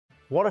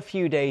What a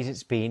few days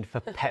it's been for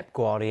Pep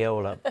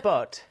Guardiola,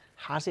 but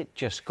has it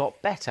just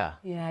got better?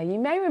 Yeah, you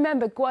may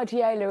remember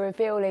Guardiola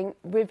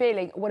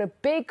revealing what a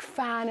big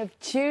fan of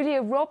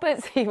Julia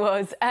Roberts he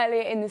was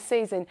earlier in the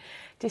season,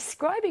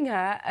 describing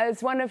her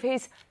as one of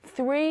his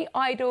 3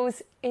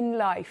 idols in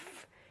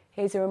life.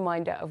 Here's a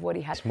reminder of what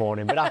he had This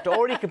morning, but after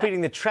already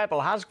completing the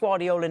treble, has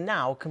Guardiola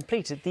now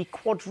completed the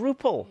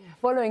quadruple?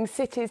 Following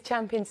City's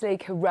Champions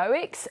League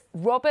heroics,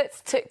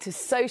 Roberts took to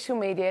social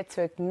media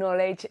to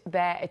acknowledge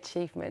their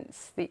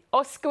achievements. The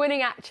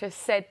Oscar-winning actress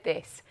said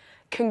this: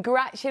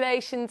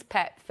 "Congratulations,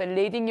 Pep, for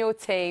leading your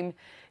team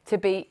to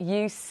be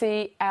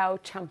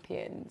UCL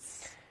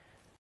champions."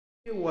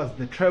 It was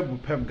the treble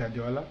Pep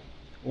Guardiola.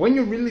 When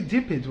you really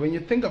dip it, when you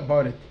think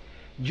about it,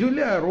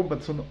 Julia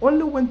Roberts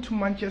only went to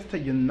Manchester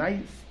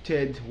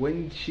United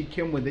when she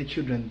came with her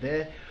children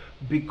there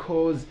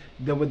because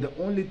they were the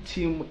only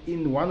team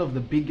in one of the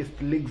biggest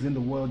leagues in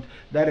the world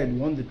that had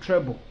won the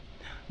treble.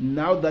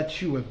 Now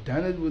that you have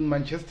done it with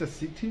Manchester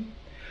City,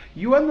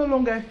 you are no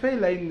longer a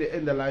failure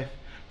in the life.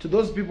 To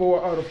those people who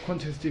are out of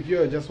context, if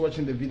you are just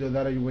watching the video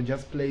that you were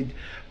just played,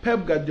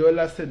 Pep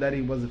Guardiola said that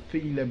he was a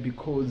failure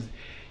because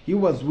he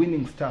was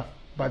winning stuff.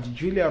 But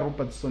Julia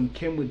Roberts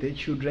came with her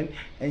children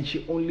and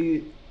she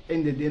only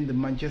ended in the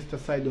Manchester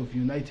side of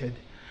United.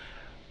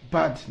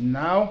 But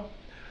now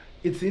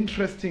it's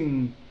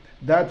interesting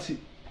that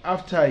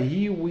after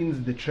he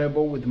wins the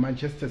treble with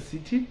Manchester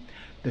City,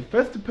 the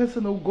first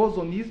person who goes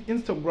on his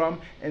Instagram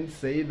and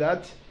say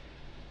that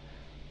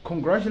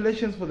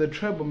congratulations for the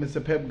treble,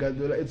 Mr. Pep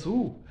Guardiola, it's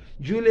who?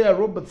 Julia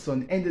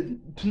Robertson.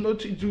 And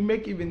to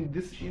make even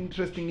this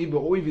interesting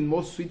or even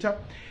more sweeter,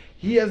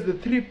 he has the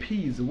 3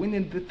 Ps,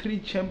 winning the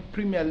 3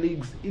 Premier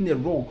Leagues in a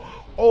row.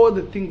 All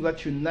the things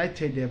that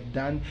United have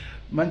done,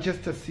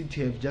 Manchester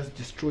City have just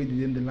destroyed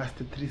it in the last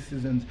 3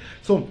 seasons.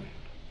 So,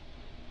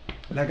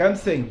 like I'm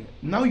saying,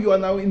 now you are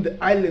now in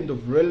the island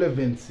of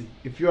relevancy.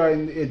 If you are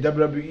in a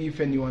WWE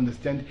fan, you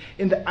understand.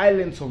 In the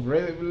islands of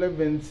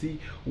relevancy,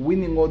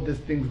 winning all these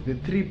things, the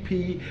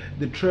 3P,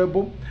 the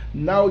treble.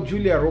 Now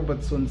Julia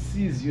Robertson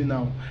sees you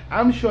now.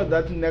 I'm sure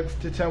that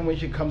next time when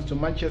she comes to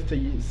Manchester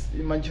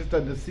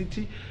the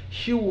City,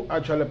 she will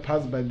actually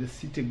pass by the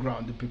City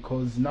ground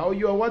because now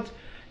you are what?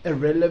 A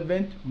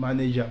relevant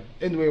manager.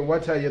 Anyway,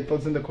 what are your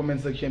thoughts in the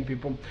comment section,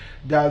 people?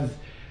 Does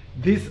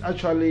this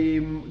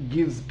actually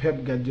gives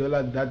Pep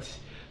Guardiola that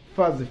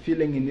fuzzy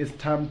feeling in his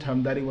time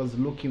that he was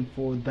looking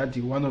for, that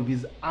one of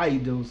his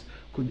idols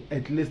could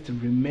at least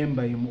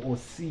remember him or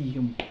see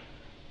him?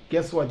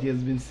 Guess what? He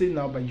has been seen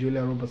now by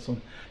Julia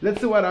Robertson.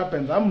 Let's see what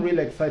happens. I'm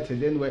really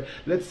excited. Anyway,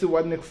 let's see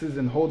what next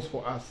season holds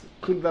for us.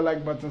 Click the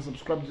like button,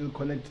 subscribe to the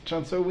Connect.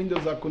 Transfer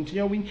windows are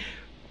continuing.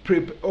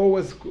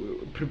 Always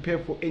prepare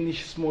for any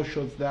small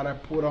shots that I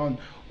put on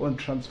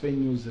transfer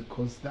news,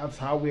 because that's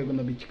how we're going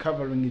to be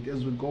covering it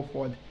as we go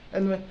forward.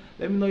 Anyway,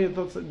 let me know your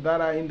thoughts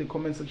that are in the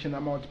comment section.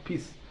 I'm out.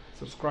 Peace.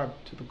 Subscribe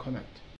to the Connect.